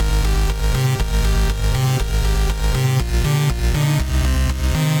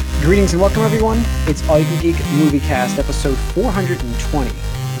Greetings and welcome, everyone. It's All You Can Geek Movie Cast, episode 420.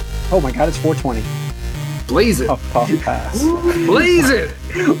 Oh my god, it's 420. Blaze it. Puff, puff, pass. Blaze it.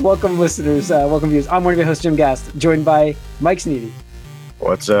 Welcome, listeners. Welcome, viewers. I'm one of your hosts, Jim Gast, joined by Mike Sneedy.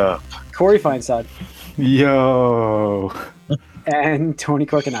 What's up? Corey Feinsod. Yo. And Tony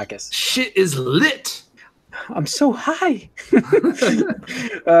Korkanakis. Shit is lit. I'm so high.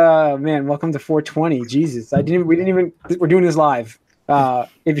 Man, welcome to 420. Jesus. We're doing this live.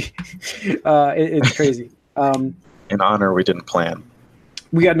 It's crazy. In honor, we didn't plan.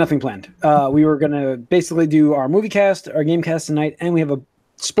 We got nothing planned. We were going to basically do our movie cast, our game cast tonight, and we have a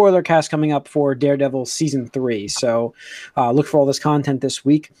spoiler cast coming up for Daredevil Season 3. So look for all this content this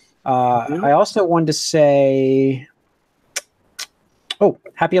week. I also wanted to say,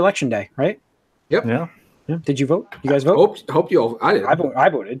 happy Election Day, right? Yep. Yeah. Did you vote? You guys vote? Hope you all. I did. I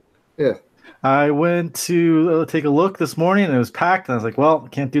voted. Yeah. I went to take a look this morning and it was packed. And I was like, well,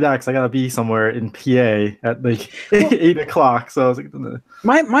 can't do that because I got to be somewhere in PA at like 8 o'clock. So I was like,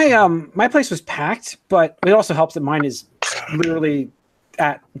 my place was packed, but it also helps that mine is literally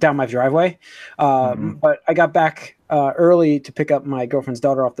down my driveway. But I got back early to pick up my girlfriend's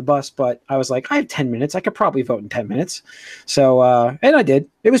daughter off the bus, but I was like, I have 10 minutes. I could probably vote in 10 minutes. So, and I did.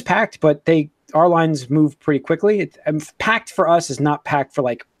 It was packed, but our lines move pretty quickly. Packed for us is not packed for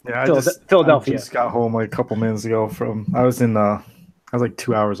like Philadelphia. I just got home like a couple minutes ago I was like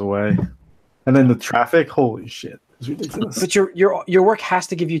 2 hours away. And then the traffic, holy shit. It's ridiculous. But your work has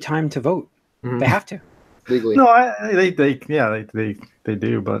to give you time to vote. Mm-hmm. They have to. Legally. No, they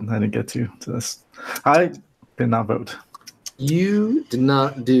do, but I didn't get to this. I did not vote. You did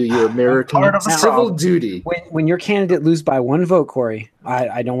not do your American civil duty. When your candidate lose by one vote, Corey,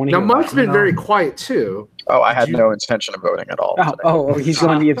 I don't want to hear. Now, Mike's been very quiet too. Oh, I had no intention of voting at all. He's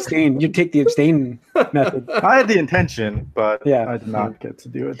going to abstain. You take the abstain method. I had the intention, but yeah. I did not get to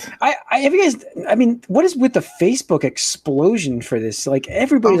do it. Have you guys? I mean, what is with the Facebook explosion for this? Like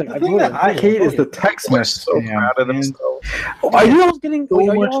everybody's the thing that I hate is the text message. So proud of themselves. Are you all getting? Are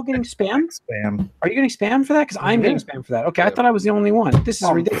you all getting spam? Spam. Are you getting spam for that? Because I'm getting spam for that. Okay, I thought I was the only one. This is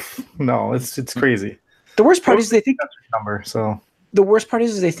ridiculous. No, it's crazy. The worst part is they think number. So the worst part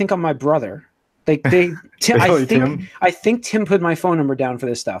is they think I'm my brother. Tim, I think Tim put my phone number down for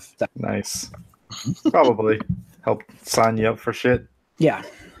this stuff. Nice. Probably help sign you up for shit. Yeah.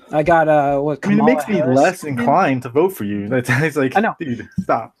 I got it makes me less inclined to vote for you. It's like, I know. Dude,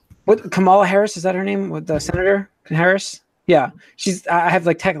 stop. What, Kamala Harris, is that her name? With the Senator Harris? Yeah. I have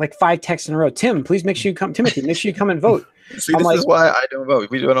like 5 texts in a row. Tim, please make sure you come. Timothy, make sure you come and vote. See, this is why I don't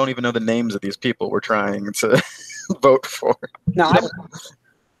vote. We don't even know the names of these people we're trying to vote for. No,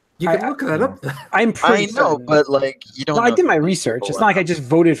 you can look that up. I'm pretty certain. But like you don't. No, I did my research. It's not like I just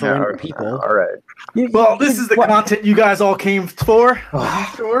voted for random people. All right. Well, this is the content you guys all came for.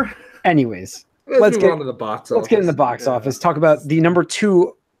 Sure. Anyways, let's get into the box office. Let's get in the box office. Talk about the number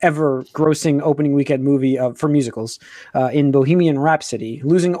 2 ever grossing opening weekend movie for musicals in Bohemian Rhapsody,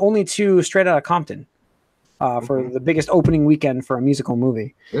 losing only to Straight Outta Compton. For the biggest opening weekend for a musical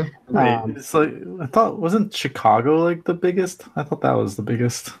movie. Yeah. It's like I thought, wasn't Chicago like the biggest? I thought that was the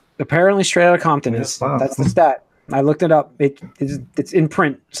biggest. Apparently, Straight Outta Compton is. Wow. That's the stat. I looked it up. It's in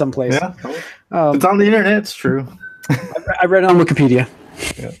print someplace. Yeah, it's on the internet. It's true. I read it on Wikipedia.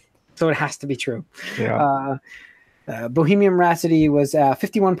 Yeah. So it has to be true. Yeah. Bohemian Rhapsody was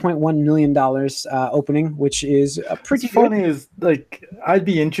 $51.1 million opening, which is pretty good. Funny is like I'd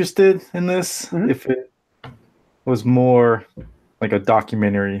be interested in this if it was more like a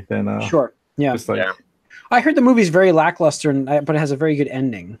documentary than sure. Yeah. Just like, I heard the movie's very lackluster, but it has a very good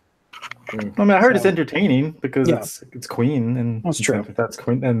ending. I mean, I heard it's entertaining because it's Queen and that's true. That's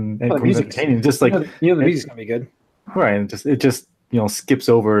Queen and Queen's entertaining. Just like the music's gonna be good, right? And it just skips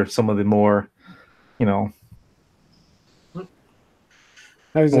over some of the more more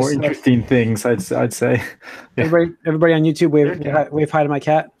interesting things. I'd say. Yeah. Everybody on YouTube, wave hi to my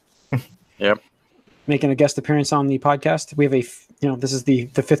cat. Yep. Making a guest appearance on the podcast. We have this is the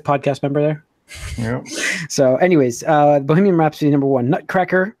 5th podcast member there. Yeah. So, anyways, Bohemian Rhapsody number 1,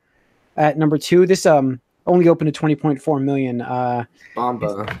 Nutcracker at number 2. This only opened to 20.4 million.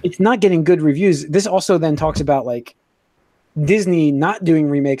 Bomba. It's not getting good reviews. This also then talks about like Disney not doing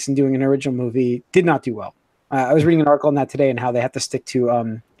remakes and doing an original movie did not do well. I was reading an article on that today and how they have to stick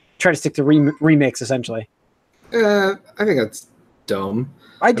to try to stick to remakes essentially. I think that's dumb.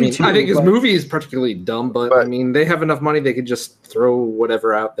 I think his movie is particularly dumb, but I mean, they have enough money; they could just throw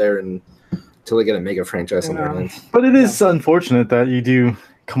whatever out there until they get a mega franchise on their hands. But it is unfortunate that you do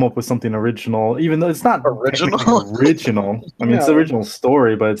come up with something original, even though it's not original. I mean, it's the original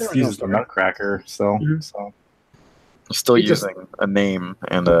story, but it's uses the Nutcracker. So Still He just- using a name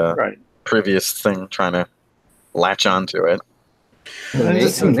and a Right. previous thing, trying to latch onto it. The It name,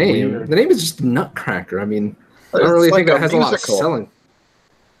 just seems weird. the name is just Nutcracker. I mean, I It's don't really like think that a has a lot of musical. selling.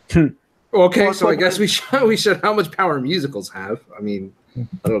 Hmm. Okay, Well, so I like- guess we should how much power musicals have. I mean,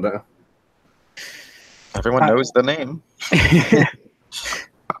 I don't know. Everyone knows the name. I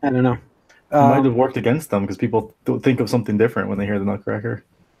don't know. It might have worked against them because people think of something different when they hear the Nutcracker.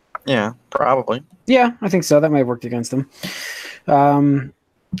 Yeah, probably. Yeah, I think so. That might have worked against them. All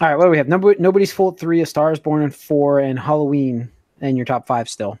right, what do we have? Nobody's Fooled 3, A Star is Born in 4, and Halloween in your top 5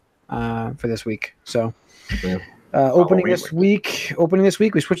 still for this week. So, Yeah. opening Halloween this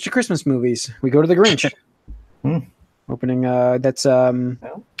week, we switch to Christmas movies. We go to The Grinch. Opening, that's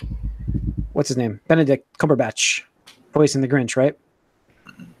what's his name? Benedict Cumberbatch, voicing The Grinch, right?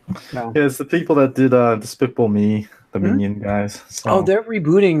 No. Yeah, it's the people that did Despicable Me, the Minion guys. So. Oh, they're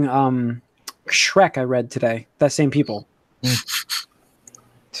rebooting Shrek. I read today. That same people.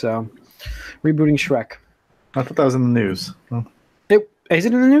 So, rebooting Shrek. I thought that was in the news. Well, Is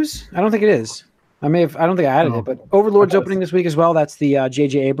it in the news? I don't think it is. I don't think I added it, but Overlord's opening this week as well. That's the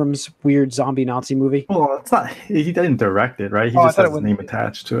J.J. Abrams weird zombie Nazi movie. well, it's not. He didn't direct it, right? He Oh, I just thought has it his was- name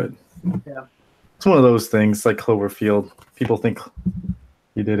attached to it. Yeah. It's one of those things like Cloverfield. People think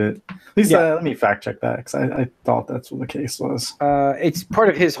he did it. At least Yeah. let me fact check that because I thought that's what the case was. It's part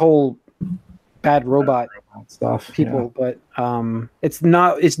of his whole bad robot Stuff. people, but it's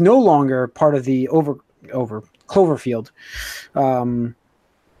not. It's no longer part of the over Cloverfield.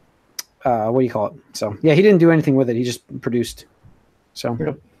 What do you call it? So yeah, he didn't do anything with it. He just produced. So.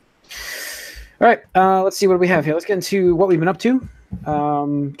 Yep. All right, let's see what we have here. Let's get into what we've been up to.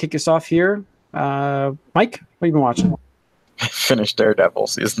 Kick us off here. Mike, what have you been watching? Finished Daredevil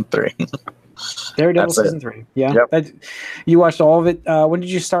season 3. Daredevil That's it. season 3. Yeah, Yep. You watched all of it. When did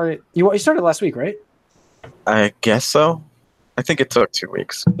you start it? You started last week, right? I guess so. I think it took 2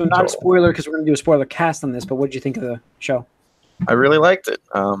 weeks. So not a spoiler because we're going to do a spoiler cast on this. But what did you think of the show? I really liked it.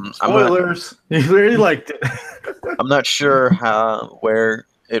 Spoilers. You really liked it. I'm not sure where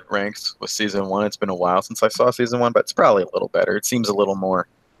it ranks with season 1. It's been a while since I saw season 1, but it's probably a little better. It seems a little more,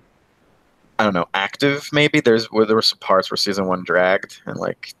 I don't know, active maybe. There were some parts where season 1 dragged, and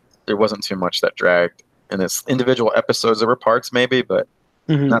like there wasn't too much that dragged in its individual episodes. There were parts maybe, but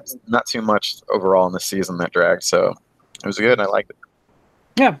not too much overall in the season that dragged. So it was good. I liked it.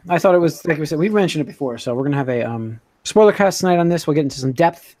 Yeah, I thought it was, like we said, we've mentioned it before, so we're going to have a spoiler cast tonight on this. We'll get into some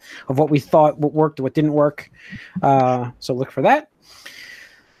depth of what we thought, what worked, what didn't work. So look for that.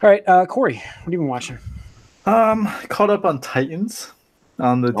 All right, Corey, what have you been watching? Caught up on Titans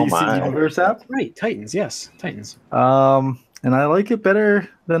on the Oh DC my. Universe app. Right, Titans, yes, Titans. And I like it better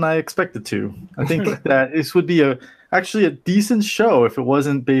than I expected to. I think that this would be actually a decent show if it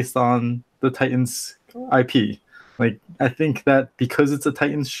wasn't based on the Titans IP. Like, I think that because it's a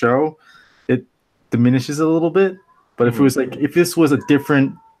Titans show, it diminishes a little bit. But if it was like, if this was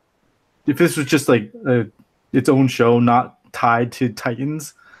just like its own show, not tied to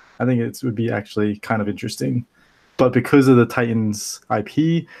Titans, I think it would be actually kind of interesting. But because of the Titans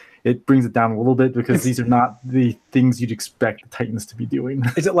IP, it brings it down a little bit because these are not the things you'd expect the Titans to be doing.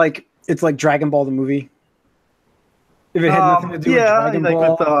 Is it like it's like Dragon Ball the movie? If it had nothing to do with Dragon like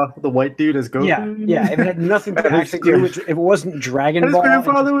Ball, with the white dude as Goku. yeah. If it had nothing to actually do with, if it wasn't Dragon And his Ball,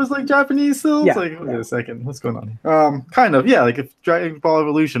 grandfather was like Japanese still. Yeah. It's like, wait a second, what's going on here? Kind of, yeah. Like if Dragon Ball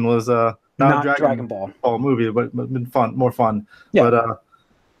Evolution was not not a Dragon Ball. Ball movie, but been fun, more fun. Yeah. But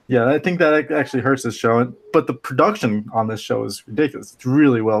yeah, I think that actually hurts this show. But the production on this show is ridiculous. It's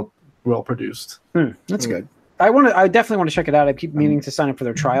really well produced. That's good. I definitely want to check it out. I keep meaning to sign up for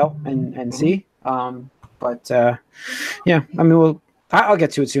their trial and see. But yeah, I mean, I'll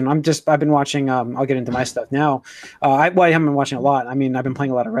get to it soon. I've been watching. I'll get into my stuff now. I haven't been watching a lot. I mean, I've been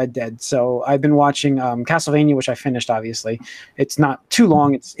playing a lot of Red Dead. So I've been watching Castlevania, which I finished. Obviously, it's not too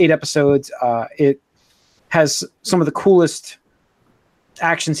long. It's 8 episodes. It has some of the coolest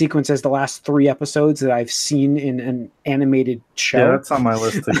action sequences the last 3 episodes that I've seen in an animated show. Yeah, that's on my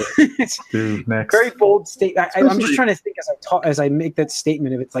list to It's do next. very bold statement. I'm just Especially- trying to think as I make that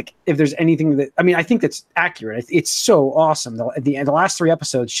statement. If it's like, if there's anything that, I mean, I think that's accurate. It's so awesome. The last 3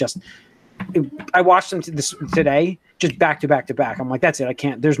 episodes, I watched them today, just back to back to back. I'm like, that's it. I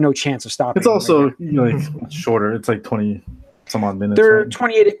can't. There's no chance of stopping. It's them also right now. like shorter. It's like 20 some odd minutes. They're right?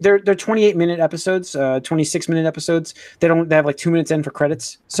 28. They're 28-minute episodes, 26-minute episodes. They have like 2 minutes in for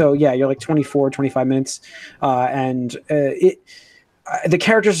credits. So yeah, you're like 24, 25 minutes, and the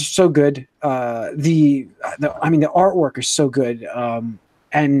characters are so good. The artwork is so good,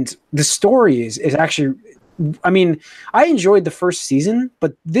 and the story is actually I mean, I enjoyed the first season,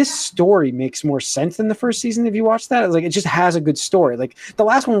 but this story makes more sense than the first season if you watch that. It's like it just has a good story. Like the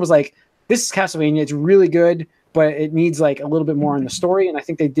last one was like, this is Castlevania, it's really good, but it needs like a little bit more in the story. And I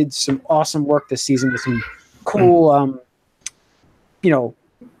think they did some awesome work this season with some cool,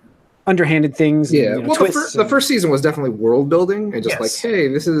 underhanded things. Yeah, and, well, twists. the first season was definitely world building and just like, hey,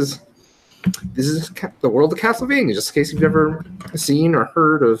 this is the world of Castlevania. Just in case you've never seen or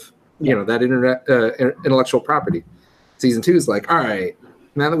heard of, that intellectual property. Season 2 is like, all right,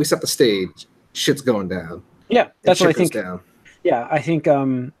 now that we set the stage, shit's going down. Yeah, that's what I think. Down. Yeah, I think.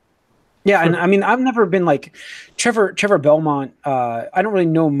 And I mean, I've never been like Trevor Belmont. I don't really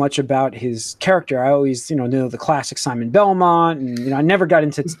know much about his character. I always, know the classic Simon Belmont, and I never got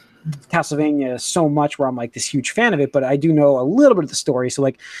into Castlevania so much where I'm like this huge fan of it. But I do know a little bit of the story. So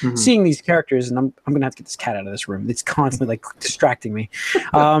like seeing these characters, and I'm gonna have to get this cat out of this room. It's constantly like distracting me.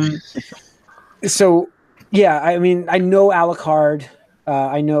 So yeah, I mean, I know Alucard.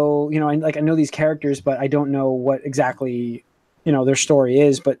 I know, I know these characters, but I don't know what exactly, their story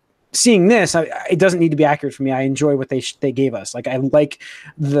is. But seeing this, it doesn't need to be accurate for me. I enjoy what they gave us. Like I like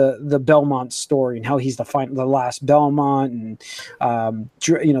the Belmont story and how he's the last Belmont, and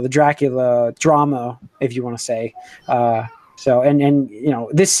the Dracula drama, if you want to say. So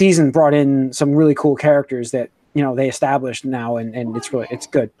this season brought in some really cool characters that they established now, and it's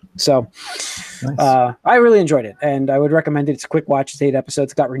good. So nice. I really enjoyed it, and I would recommend it. It's a quick watch. It's 8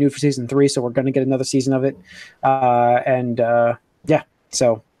 episodes. It got renewed for season 3, so we're going to get another season of it.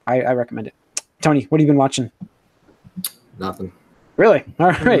 So I recommend it. Tony, what have you been watching? Nothing. Really?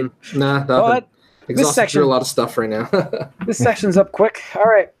 All right. Nah, nothing. Well, this section through a lot of stuff right now. This section's up quick. All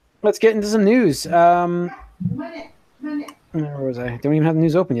right, let's get into some news. Where was I? Don't even have the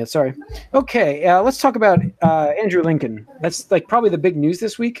news open yet. Sorry. Okay, let's talk about Andrew Lincoln. That's like probably the big news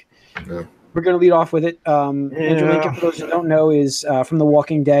this week. Yeah. We're going to lead off with it. Andrew Lincoln, for those who don't know, is from The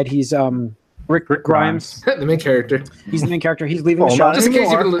Walking Dead. He's Rick Grimes. The main character. He's the main character. He's leaving the show. Just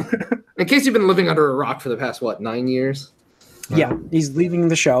in case you've been living under a rock for the past, 9 years? Yeah, he's leaving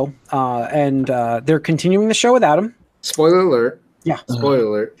the show. And they're continuing the show without him. Spoiler alert. Yeah. Spoiler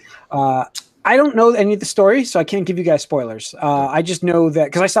alert. I don't know any of the story, so I can't give you guys spoilers. I just know that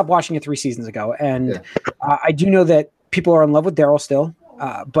because I stopped watching it 3 seasons ago, and I do know that people are in love with Daryl still.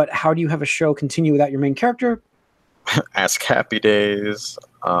 But how do you have a show continue without your main character? Ask Happy Days.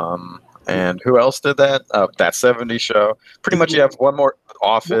 And who else did that? That 70s show. Pretty much you have one more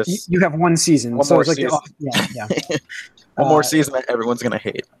Office. You have one season. One more season. One more season that everyone's going to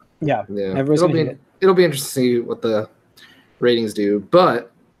hate. Yeah. It'll be interesting to see what the ratings do.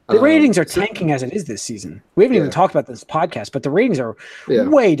 But the ratings are tanking as it is this season. We haven't even talked about this podcast, but the ratings are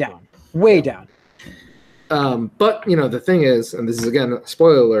way down. Way down. But, the thing is, and this is, again, a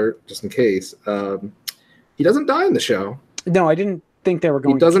spoiler alert, just in case, he doesn't die in the show. No, I didn't think they were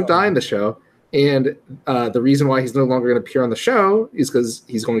going to. He doesn't die in the show. And the reason why he's no longer going to appear on the show is because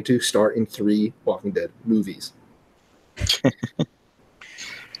he's going to star in 3 Walking Dead movies.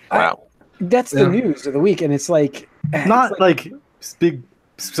 Wow. That's the news of the week, and it's like... Not like big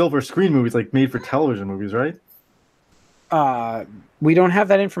silver screen movies, like made-for-television movies, right? We don't have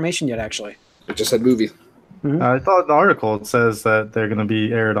that information yet, actually. It just said movie. Mm-hmm. I thought in the article it says that they're going to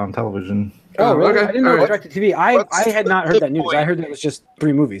be aired on television. Oh, really? Okay. I didn't know it was directed TV. I had not heard that news. I heard that it was just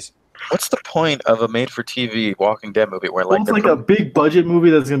 3 movies. What's the point of a made-for-TV Walking Dead movie where it's like a big budget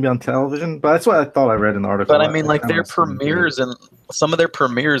movie that's going to be on television? But that's what I thought I read in the article. But I mean, like their premieres and some of their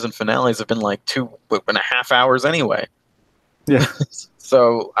premieres and finales have been like 2.5 hours anyway. Yeah.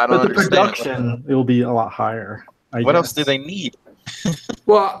 So I don't understand. But the production, it will be a lot higher. What else do they need?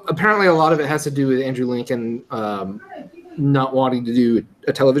 Well, apparently a lot of it has to do with Andrew Lincoln not wanting to do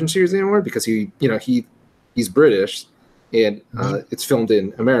a television series anymore because he's British. And it's filmed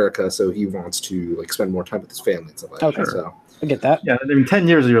in America, so he wants to spend more time with his family and stuff like that. Okay, so I get that. Yeah, I mean, 10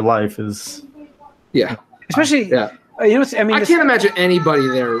 years of your life is especially I can't imagine anybody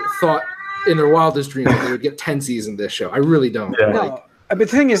there thought in their wildest dreams that they would get 10 seasons of this show. I really don't. Yeah. No, but the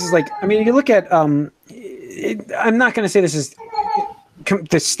thing is you look at I'm not going to say this is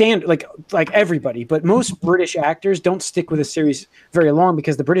the standard like everybody, but most British actors don't stick with a series very long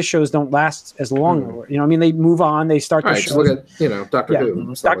because the British shows don't last as long. They move on, they start their shows. Look at Doctor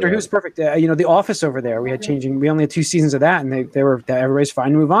Who. Doctor Who's perfect. The Office over there, we only had 2 seasons of that, and everybody's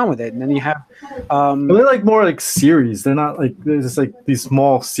fine to move on with it. And then you have they're more like series. They're not they're just like these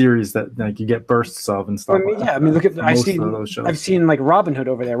small series that you get bursts of and stuff. Look at I've seen like Robin Hood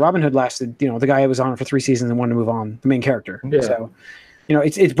over there. Robin Hood lasted, the guy was on it for 3 seasons and wanted to move on, the main character. Yeah. So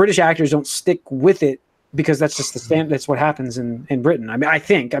it's British actors don't stick with it because that's just the standard. That's what happens in Britain. I mean, I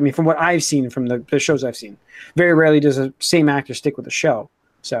think. I mean, from what I've seen from the shows I've seen, very rarely does the same actor stick with the show.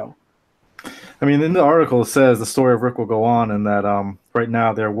 So, I mean, in the article it says the story of Rick will go on, and that right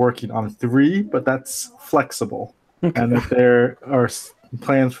now they're working on 3, but that's flexible, and that there are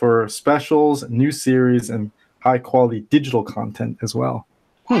plans for specials, new series, and high quality digital content as well.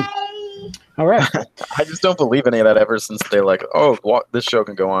 All right. I just don't believe any of that ever since they're like, oh, this show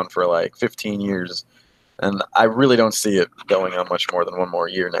can go on for like 15 years. And I really don't see it going on much more than one more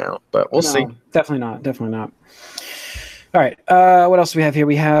year now. But we'll see. Definitely not. Definitely not. All right. What else do we have here?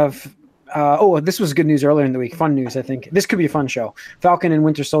 We have... this was good news earlier in the week. Fun news, I think. This could be a fun show. Falcon and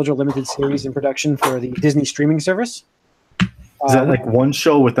Winter Soldier limited series in production for the Disney streaming service. Is that like one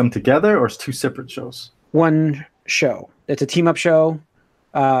show with them together, or it's 2 separate shows? One show. It's a team-up show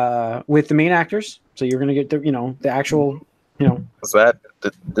with the main actors. So you're going to get the actual, Was that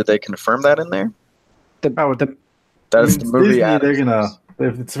did they confirm that in there? That's the movie. Disney, they're gonna,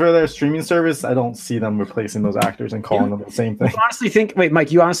 if it's for their streaming service, I don't see them replacing those actors and calling them the same thing.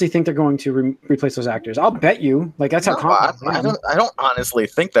 Mike, you honestly think they're going to replace those actors? I'll bet you. Like, that's how confident I don't honestly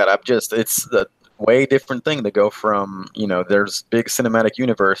think that. It's the way different thing to go from, there's big cinematic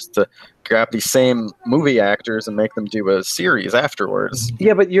universe to grab these same movie actors and make them do a series afterwards.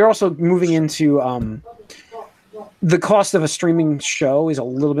 Yeah, but you're also moving into the cost of a streaming show is a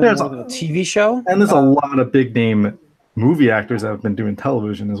little bit more than a TV show. And there's a lot of big name movie actors that have been doing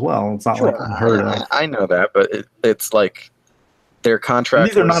television as well. It's not like unheard of. I know that, but it's like their contract.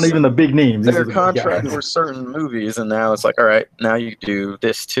 These are not even the big names. Their contract for certain movies, and now it's like, all right, now you do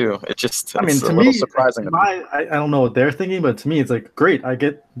this too. It's to a little me, surprising. I don't know what they're thinking, but to me, it's like, great. I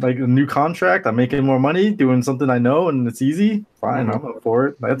get like a new contract. I'm making more money doing something I know, and it's easy. Fine, I'm up for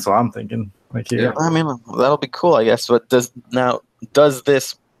it. That's what I'm thinking. Like here, I mean, that'll be cool, I guess. But does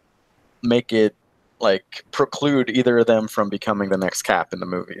this make it like preclude either of them from becoming the next Cap in the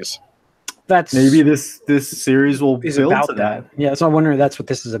movies? That's maybe this series will is build about to that. Yeah, so I wonder if that's what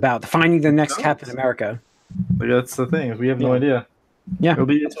this is about. Finding the next Captain America. Like, that's the thing. We have no idea. Yeah, it'll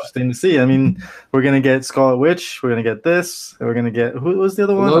be interesting to see. I mean, we're gonna get Scarlet Witch. We're gonna get this. We're gonna get who was the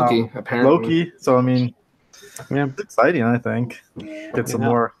other one? Loki. Apparently, Loki. So I mean, yeah, it's exciting. I think get some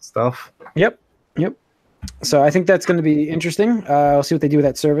more stuff. Yep. So I think that's going to be interesting. I'll see what they do with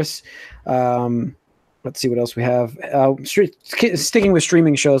that service. Let's see what else we have. Sticking with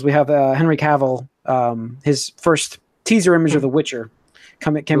streaming shows, we have Henry Cavill. His first teaser image of The Witcher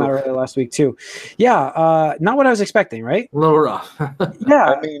came out earlier last week too. Yeah, not what I was expecting, right? A little rough.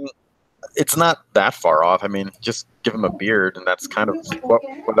 Yeah, I mean, it's not that far off. I mean, just give him a beard, and that's kind of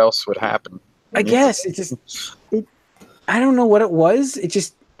what else would happen. I guess I don't know what it was.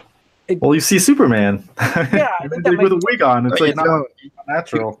 Well, you see Superman. Yeah, with a wig on. It's like not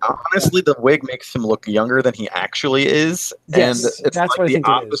natural. Honestly, the wig makes him look younger than he actually is, yes, and it's that's like the what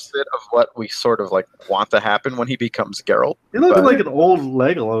opposite of what we sort of like want to happen when he becomes Geralt. He looked like an old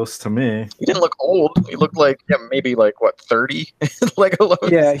Legolas to me. He didn't look old. He looked like maybe like 30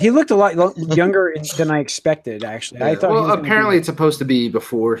 Legolas. Yeah, he looked a lot younger than I expected. Actually, I thought. Well, apparently it's supposed to be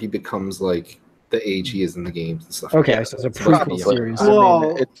before he becomes like the age he is in the games and stuff. Okay, so it's a prequel series. I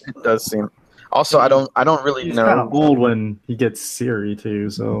mean, it does seem. Also, I don't really He's know. kind of old when he gets Siri too.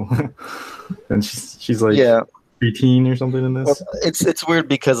 So, and she's like 18 or something in this. Well, it's weird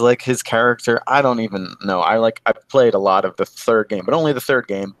because like his character, I don't even know. I've played a lot of the third game, but only the third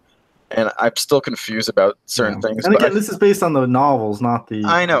game, and I'm still confused about certain things. And again, this is based on the novels, not the.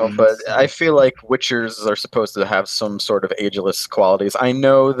 I know, but I feel like Witchers are supposed to have some sort of ageless qualities. I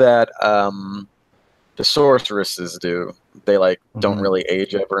know that the sorceresses do. They don't really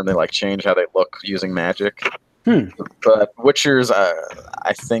age ever, and they change how they look using magic. But Witchers,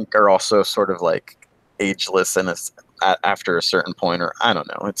 I think, are also sort of ageless, and after a certain point, or I don't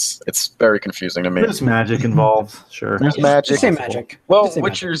know. It's very confusing to me. There's magic involved, sure. There's magic. Same magic. Well,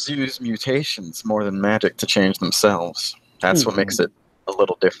 Witchers use mutations more than magic to change themselves. That's what makes it a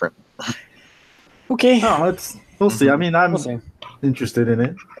little different. Okay. No, we'll see. I mean, I'm interested in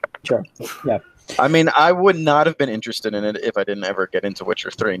it. Sure. Yeah. I mean, I would not have been interested in it if I didn't ever get into Witcher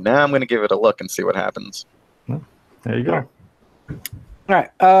 3. Now I'm going to give it a look and see what happens. There you go. All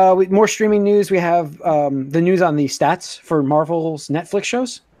right. With more streaming news, we have the news on the stats for Marvel's Netflix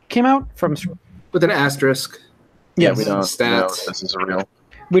shows came out from. With an asterisk. Yeah, we don't know stats. if this is real.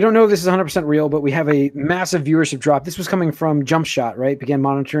 We don't know if this is 100% real, but we have a massive viewership drop. This was coming from Jump Shot, right? Began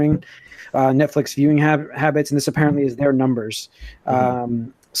monitoring Netflix viewing habits, and this apparently is their numbers.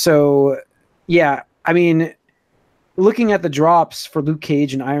 So, yeah, I mean, looking at the drops for Luke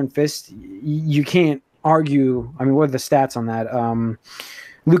Cage and Iron Fist, you can't argue. I mean, what are the stats on that?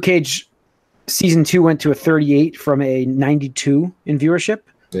 Luke Cage season 2 went to a 38 from a 92 in viewership.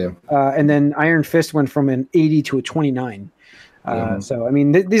 Yeah. And then Iron Fist went from an 80 to a 29. So, I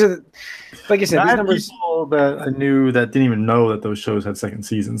mean, these are, like I said, these numbers. People that I knew that didn't even know that those shows had second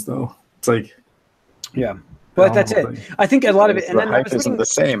seasons, though. It's like, yeah, but that's it. I think a lot of it, and the then hype isn't the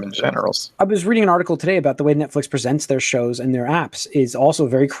same in general. I was reading an article today about the way Netflix presents their shows and their apps is also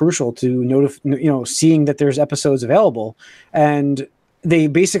very crucial to seeing that there's episodes available, and they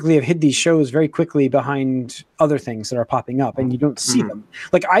basically have hid these shows very quickly behind other things that are popping up, and you don't see them.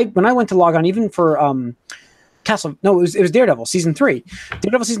 Like when I went to log on, even for it was Daredevil season 3.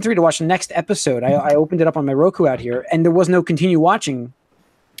 Daredevil season 3 to watch the next episode. I opened it up on my Roku out here, and there was no continue watching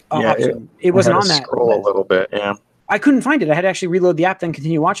option. It wasn't on that. Scroll a little bit, yeah. I couldn't find it. I had to actually reload the app, then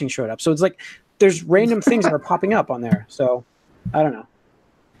continue watching showed up. So it's like there's random things that are popping up on there. So I don't know.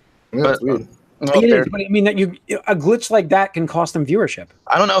 Yeah, that's weird. Well, It is, but I mean that a glitch like that can cost them viewership.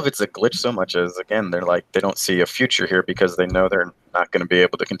 I don't know if it's a glitch so much as, again, they're like, they don't see a future here because they know they're not going to be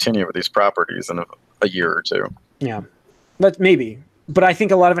able to continue with these properties in a year or two. Yeah, but maybe. But I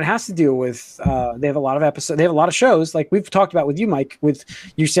think a lot of it has to do with they have a lot of episodes. They have a lot of shows, like we've talked about with you, Mike. With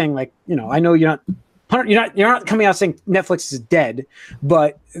you saying, like, I know you're not coming out saying Netflix is dead,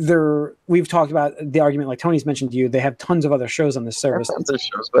 but we've talked about the argument, like Tony's mentioned to you. They have tons of other shows on this service. Tons of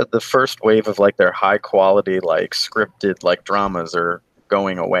shows, but the first wave of like their high quality, like scripted, like dramas are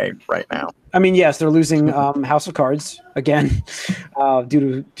going away right now. I mean, yes, they're losing House of Cards again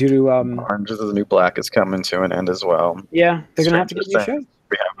due to Orange is the New Black is coming to an end as well. Yeah, they're gonna have to get new Stranger shows.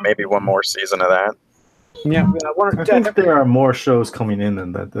 We have maybe one more season of that. Yeah, I think there are more shows coming in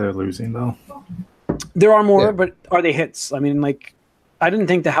than that they're losing, though. there are more, Yeah. but are they hits? I mean, like, I didn't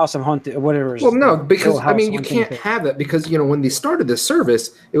think the House of Haunted, whatever. Well, no, because I mean, you can't have that because when they started this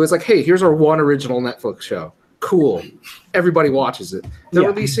service, it was like, hey, here's our one original Netflix show. Cool, everybody watches it. They're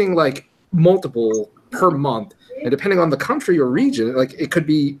releasing like multiple per month, and depending on the country or region, like it could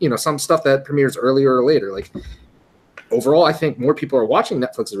be some stuff that premieres earlier or later. Like overall, I think more people are watching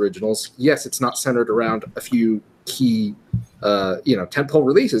Netflix originals. Yes, it's not centered around a few key tentpole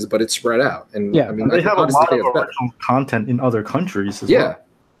releases, but it's spread out. And I mean, they have a lot of original content in other countries as well.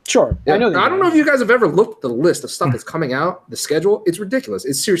 Sure. Yeah. I don't know if you guys have ever looked at the list of stuff that's coming out, the schedule. It's ridiculous.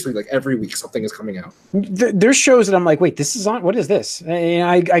 It's seriously like every week something is coming out. There's shows that I'm like, wait, this is on? What is this? And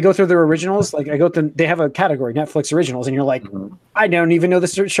I go through their originals. Like they have a category, Netflix originals, and you're like, I don't even know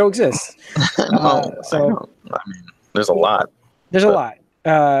this show exists. I mean, there's a lot. There's a lot.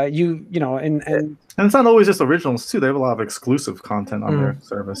 And it's not always just originals too. They have a lot of exclusive content on their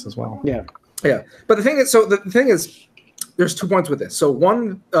service as well. Yeah. But the thing is, there's 2 points with this. So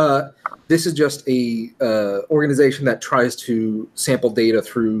one, this is just a organization that tries to sample data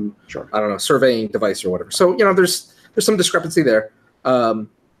through, I don't know, surveying device or whatever. So there's some discrepancy there. I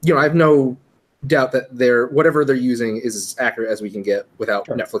have no doubt that whatever they're using is as accurate as we can get without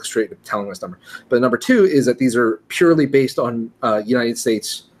Netflix straight telling us number. But number 2 is that these are purely based on United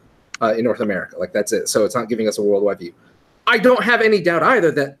States in North America. Like that's it. So it's not giving us a worldwide view. I don't have any doubt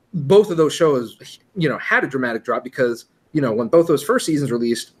either that both of those shows, had a dramatic drop because, when both those first seasons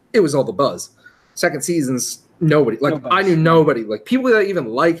released, it was all the buzz. Second seasons, nobody. Like I knew nobody. Like people that even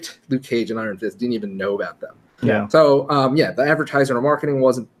liked Luke Cage and Iron Fist didn't even know about them. Yeah. So the advertising or marketing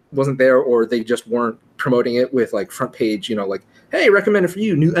wasn't there, or they just weren't promoting it with like front page, like, hey, recommended for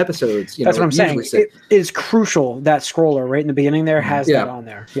you, new episodes. That's what I'm saying. It is crucial that scroller right in the beginning there has that on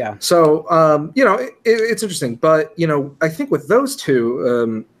there. Yeah. So it's interesting, but I think with those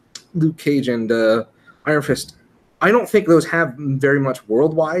two, Luke Cage and Iron Fist, I don't think those have very much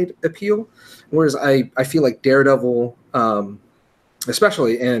worldwide appeal. Whereas I feel like Daredevil,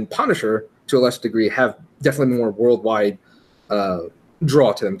 especially, and Punisher to a lesser degree have definitely more worldwide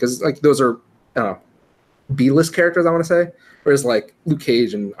draw to them because like those are B-list characters, I want to say, whereas like Luke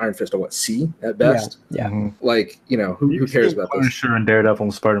Cage and Iron Fist are what, C at best. Like who cares about those? Punisher and Daredevil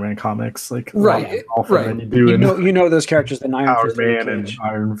and Spider-Man comics, like right. You know those characters than Iron Power Fist, Man and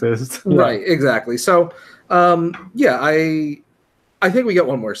Iron Fist. Right, exactly. So I think we get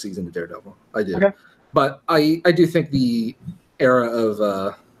one more season of Daredevil. I do, but I do think the era of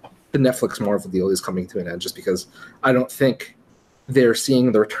the Netflix Marvel deal is coming to an end just because I don't think they're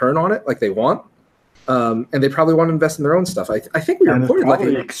seeing the return on it like they want. And they probably want to invest in their own stuff. I think we reported like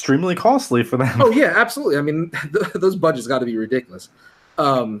extremely costly for them. Oh yeah, absolutely. I mean, those budgets got to be ridiculous.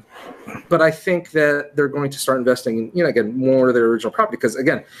 But I think that they're going to start investing in, again, more of their original property because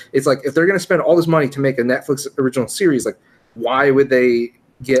again, it's like if they're going to spend all this money to make a Netflix original series, like why would they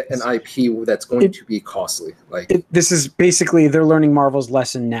get an IP that's going to be costly. Like this is basically they're learning Marvel's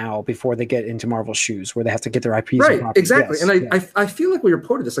lesson now before they get into Marvel's shoes, where they have to get their IPs. Right, exactly. Yes, and I feel like we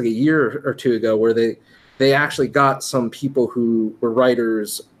reported this like a year or two ago, where they actually got some people who were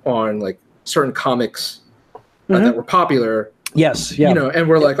writers on like certain comics that were popular. Yes, yeah. And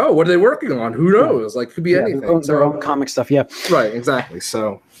we're like, oh, what are they working on? Who knows? Like, could be anything. Their own comic stuff, yeah. Right, exactly.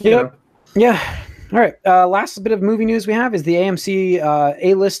 So, yeah. All right. Last bit of movie news we have is the AMC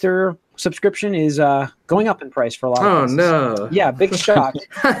A-lister subscription is going up in price for a lot of places. No. Yeah, big shock.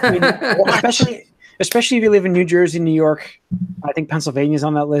 I mean, especially if you live in New Jersey, New York. I think Pennsylvania's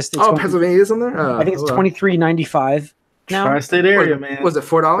on that list. Pennsylvania's on there? I think it's $23.95 now. Tri-state area, man. Was it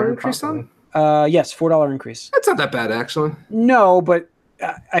 $4 increase on? Yes, $4 increase. That's not that bad, actually. No, but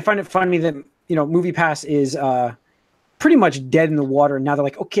I find it funny that Movie Pass is pretty much dead in the water, and now they're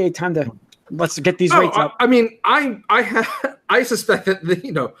like, okay, time to let's get these rates up. I mean, I suspect that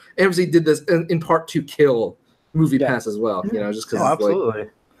AMC did this in part to kill Movie Pass as well. Just because absolutely.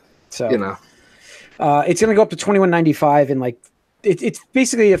 So it's going to go up to $21.95 and like. It's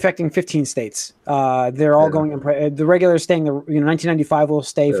basically affecting 15 states. They're all going. The regular is staying. $19.95 will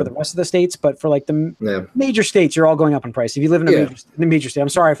stay for the rest of the states, but for like the major states, you're all going up in price. If you live in a major state, I'm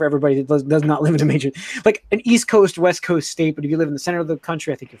sorry for everybody that does not live in a major, like an East Coast, West Coast state. But if you live in the center of the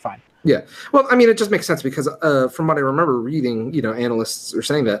country, I think you're fine. Yeah. Well, I mean, it just makes sense because from what I remember reading, analysts are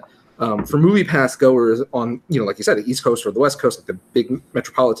saying that for Movie Pass goers on, like you said, the East Coast or the West Coast, like the big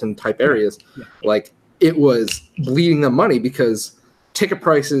metropolitan type areas, like. It was bleeding them money because ticket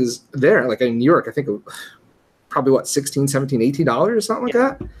prices there, like in New York, I think probably $16, $17, $18 or something like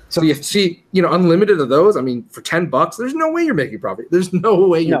that. So you see, unlimited of those. I mean, for $10, there's no way you're making profit. There's no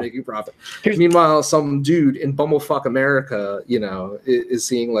way you're making profit. Meanwhile, some dude in bumblefuck America, is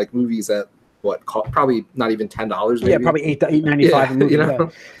seeing like movies at probably not even $10. Maybe. Yeah, probably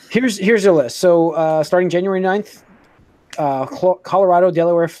 $8.95. Here's your list. So starting January 9th. Colorado,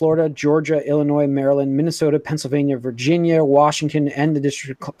 Delaware, Florida, Georgia, Illinois, Maryland, Minnesota, Pennsylvania, Virginia, Washington, and the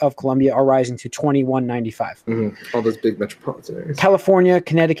District of Columbia are rising to $21.95. All those big metropolitan areas. California,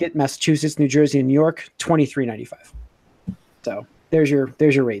 Connecticut, Massachusetts, New Jersey, and New York, $23.95. So there's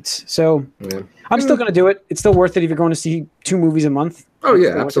your rates. So I'm still going to do it. It's still worth it if you're going to see 2 movies a month. Oh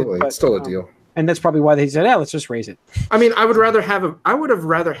yeah, absolutely. It's still a deal. And that's probably why they said, let's just raise it. I mean, I would have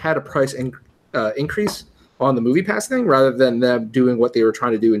rather had a price increase on the Movie Pass thing rather than them doing what they were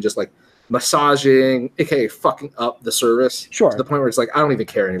trying to do and just like massaging, aka fucking up the service to the point where it's like I don't even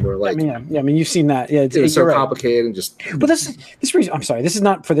care anymore. Like, I mean, you've seen that. Yeah, it's so complicated and just. But this reason, I'm sorry, this is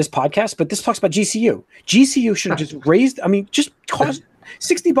not for this podcast, but this talks about GCU. GCU should have just raised. I mean, just cost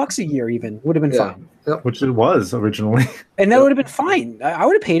 $60 a year, even would have been fine. Yep. Which it was originally, and that would have been fine. I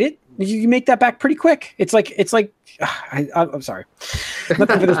would have paid it. You make that back pretty quick. It's like I'm sorry,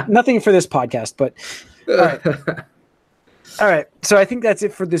 nothing for this podcast, but. All right. So I think that's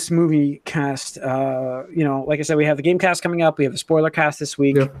it for this movie cast. Like I said, we have the game cast coming up. We have the spoiler cast this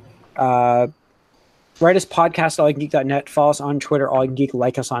week. Yeah. Write us podcast allycangeek.net. Follow us on Twitter, allycangeek.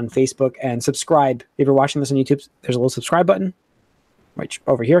 Like us on Facebook and subscribe. If you're watching this on YouTube, there's a little subscribe button right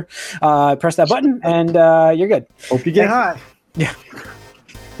over here. Press that button and you're good. Hope you get high. Yeah.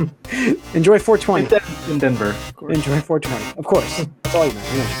 Enjoy 420 in Denver. Enjoy 420. Of course. That's all you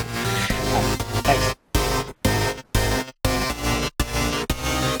know.